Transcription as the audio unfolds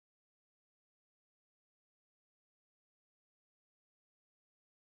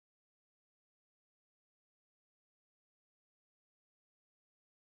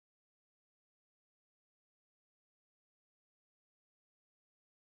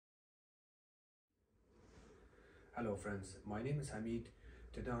Hello friends, my name is Hamid.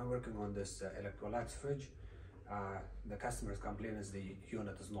 Today I'm working on this Electrolux fridge. The customer's complaint is the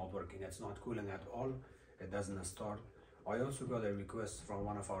unit is not working. It's not cooling at all. It doesn't start. I also got a request from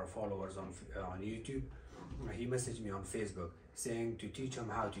one of our followers on YouTube. He messaged me on Facebook saying to teach him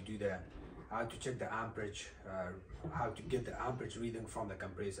how to check the amperage, how to get the amperage reading from the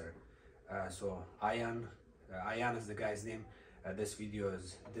compressor. So Ayan is the guy's name. This video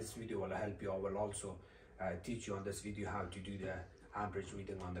will help you. I will also teach you on this video how to do the amperage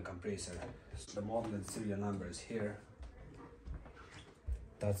reading on the compressor. So the model and serial number is here.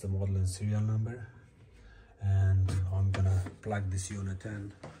 That's the model and serial number, and I'm gonna plug this unit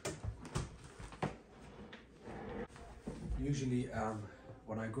in. Usually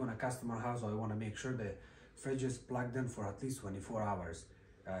when I go in a customer house, I want to make sure the fridge is plugged in for at least 24 hours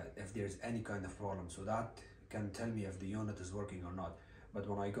if there's any kind of problem, so that can tell me if the unit is working or not. But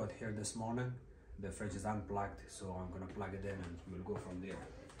when I got here this morning, the fridge is unplugged, so I'm gonna plug it in and we'll go from there.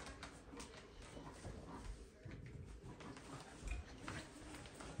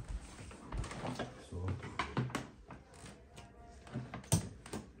 So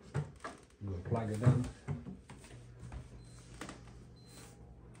we'll plug it in.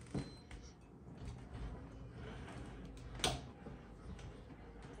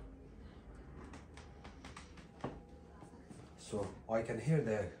 So I can hear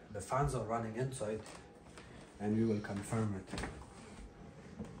the fans are running inside, and we will confirm it.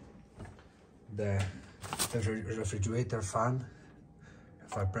 The refrigerator fan,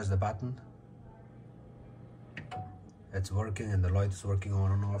 if I press the button, it's working and the light is working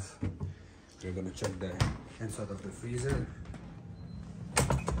on and off. We're gonna check the inside of the freezer.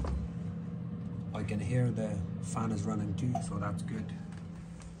 I can hear the fan is running too, so that's good.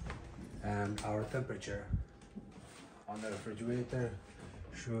 And our temperature on the refrigerator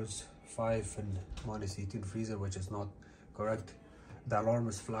shows 5 and -18 freezer, which is not correct. The alarm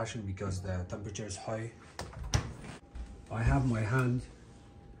is flashing because the temperature is high. I have my hand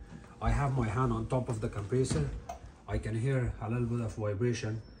on top of the compressor. I can hear a little bit of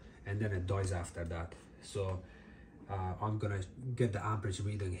vibration and then it dies after that. So I'm gonna get the amperage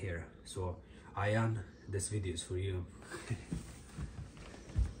reading here. So Ayan, this video is for you.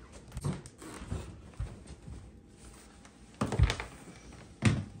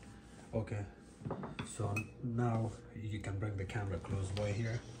 Okay, so now you can bring the camera close by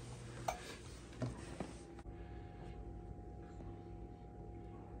here.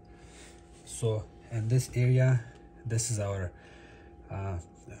 So in this area, this is our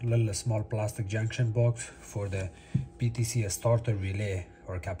little small plastic junction box for the PTC starter relay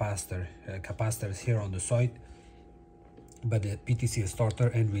or capacitor. Capacitor is here on the side, but the PTC starter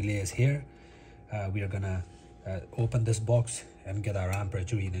and relay is here. We are gonna open this box and get our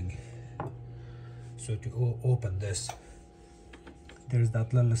amperage reading. So to open this, there's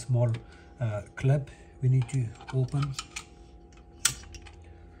that little small clip we need to open,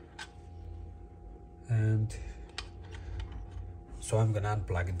 and so I'm gonna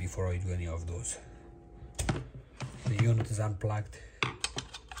unplug it before I do any of those. The unit is unplugged,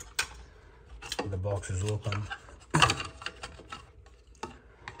 the box is open,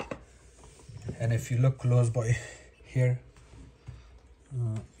 and if you look close by here,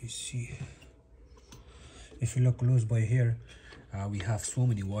 you see. If you look close by here, we have so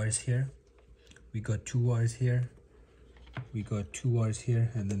many wires here. We got 2 wires here. We got 2 wires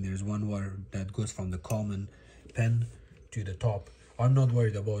here, and then there's 1 wire that goes from the common pin to the top. I'm not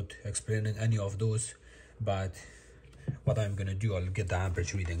worried about explaining any of those, but what I'm gonna do, I'll get the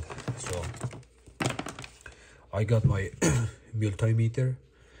amperage reading. So I got my multimeter.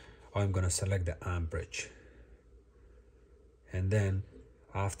 I'm gonna select the amperage, and then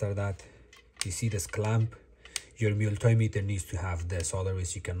after that, you see this clamp. Your multimeter needs to have this,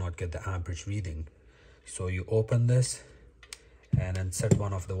 otherwise you cannot get the amperage reading. So you open this and insert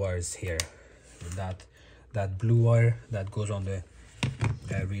one of the wires here. That blue wire that goes on the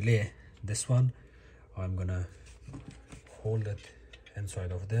relay, this one, I'm gonna hold it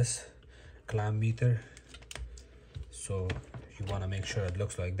inside of this clamp meter. So you wanna make sure it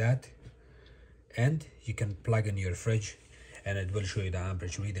looks like that, and you can plug in your fridge and it will show you the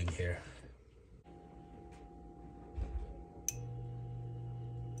amperage reading here.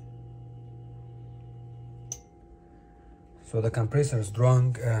 So the compressor is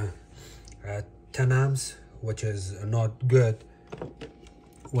drawing 10 amps, which is not good.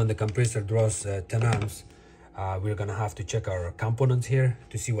 When the compressor draws 10 amps, we're gonna have to check our components here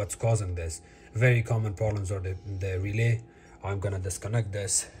to see what's causing this. Very common problems are the relay. I'm gonna disconnect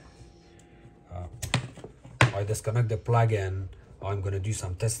this. I disconnect the plug-in. I'm gonna do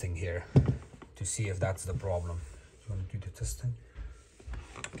some testing here to see if that's the problem. Let's do the testing.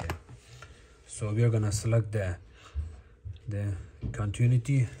 Okay. So we're gonna select the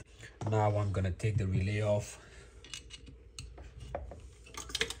continuity. Now I'm gonna take the relay off.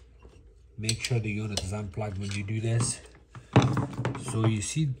 Make sure the unit is unplugged when you do this. So you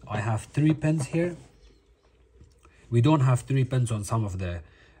see I have 3 pins here. We don't have 3 pins on some of the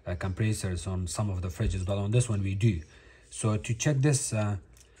compressors on some of the fridges, but on this one we do. So to check this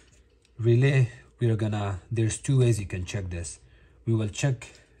relay, there's 2 ways you can check this. We will check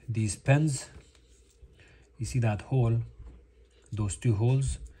these pins. You see that hole, those 2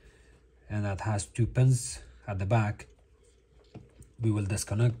 holes, and that has 2 pins at the back. We will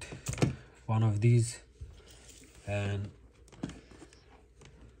disconnect one of these and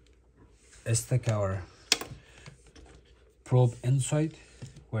stick our probe inside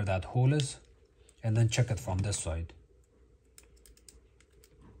where that hole is, and then check it from this side.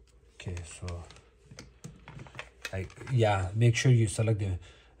 Okay, so make sure you select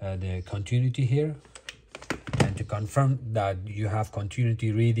the continuity here, and to confirm that you have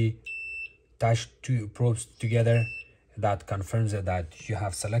continuity ready, attach 2 probes together. That confirms it that you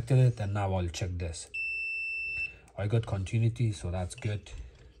have selected it. And now I'll check this. I got continuity, so that's good.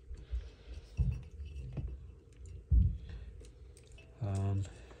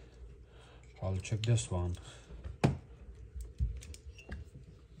 I'll check this one.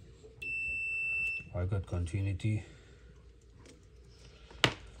 I got continuity,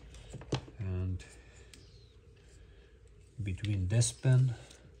 and between this pin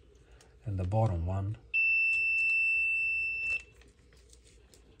and the bottom one,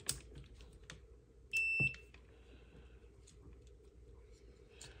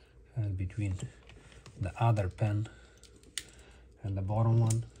 and between the other pin and the bottom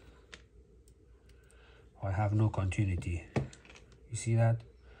one, I have no continuity. You see that?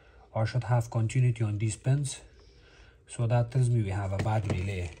 I should have continuity on these pins, so that tells me we have a bad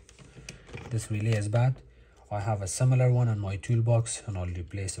relay. This relay is bad. I have a similar one in my toolbox, and I'll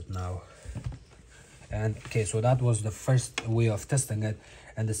replace it now. And okay, so that was the first way of testing it.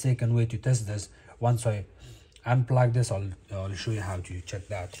 And the second way to test this, once I unplug this, I'll show you how to check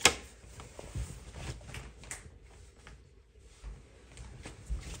that.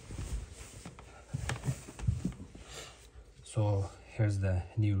 So here's the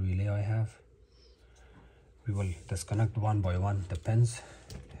new relay I have. We will disconnect one by one the pins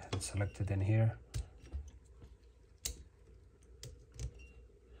and select it in here.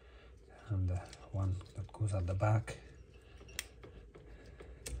 And the one that goes at the back.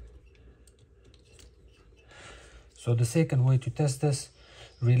 So the second way to test this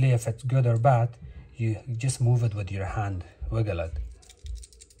relay, if it's good or bad, you just move it with your hand, wiggle it.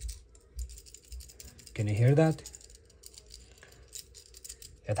 Can you hear that?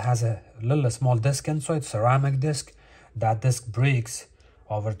 It has a little small disc inside, ceramic disc. That disc breaks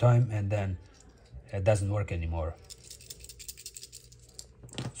over time and then it doesn't work anymore.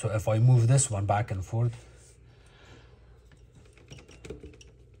 So if I move this one back and forth,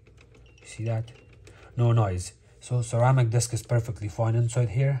 you see that? No noise. So ceramic disc is perfectly fine inside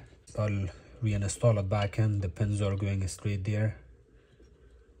here. I'll reinstall it back in. The pins are going straight there.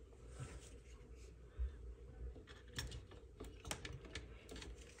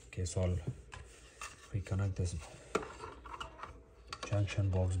 Okay, so I'll reconnect this junction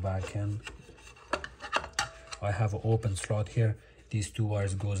box back in. I have an open slot here. These 2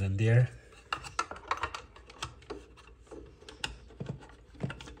 wires goes in there.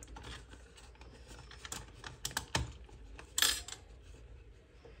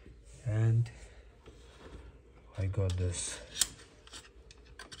 And I got this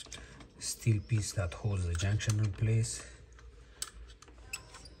steel piece that holds the junction in place.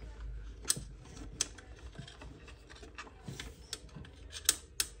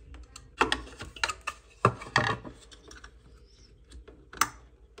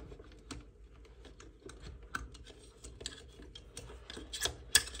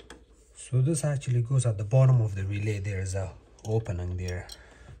 So this actually goes at the bottom of the relay. There is a opening there.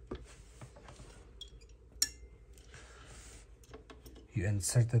 You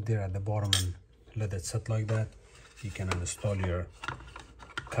insert it there at the bottom and let it sit like that. You can install your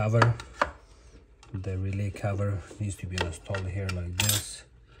cover. The relay cover needs to be installed here like this.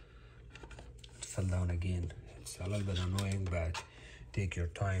 It fell down again. It's a little bit annoying, but take your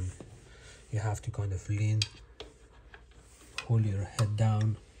time. You have to kind of lean, hold your head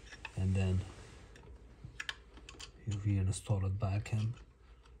down, and then you reinstall it back in.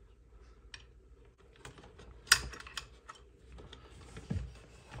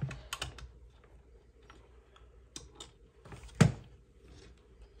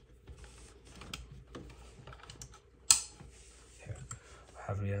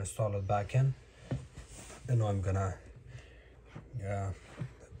 reinstall it back in. And now I'm gonna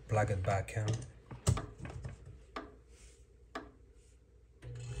plug it back in.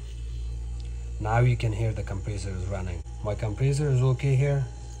 Now you can hear the compressor is running. My compressor is okay here.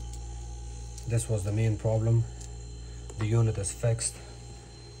 This was the main problem. The unit is fixed.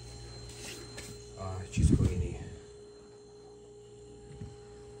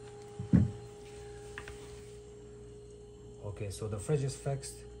 Okay, so the fridge is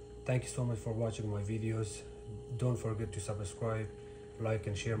fixed. Thank you so much for watching my videos. Don't forget to subscribe, like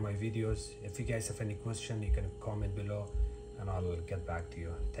and share my videos. If you guys have any question, you can comment below and I'll get back to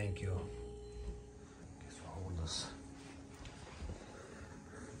you. Thank you. So hold this.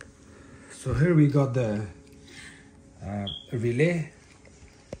 So here we got the relay.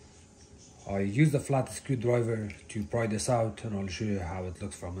 I use the flat screwdriver to pry this out and I'll show you how it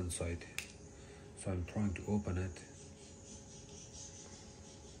looks from inside. So I'm trying to open it.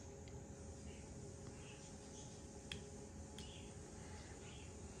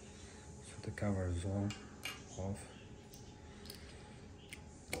 So the cover is all off.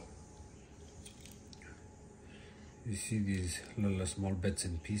 You see these little small bits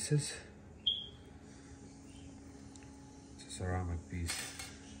and pieces. It's a ceramic piece.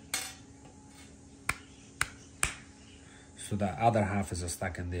 So the other half is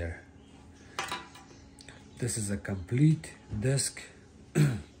stuck in there. This is a complete disc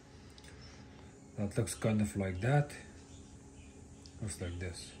that looks kind of like that. Looks like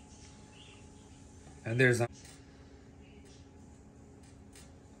this. And there's a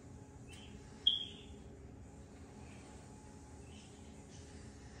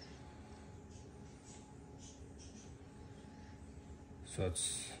so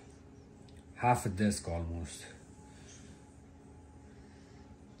it's half a disc almost.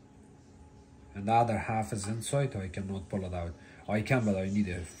 And the other half is inside. I cannot pull it out. I can, but I need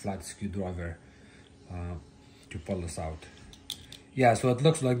a flat screwdriver to pull this out. Yeah, so it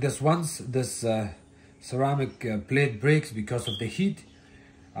looks like this. Once this ceramic plate breaks because of the heat,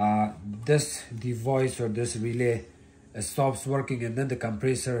 this device or this relay stops working, and then the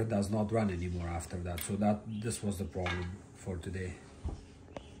compressor does not run anymore after that. So this was the problem for today.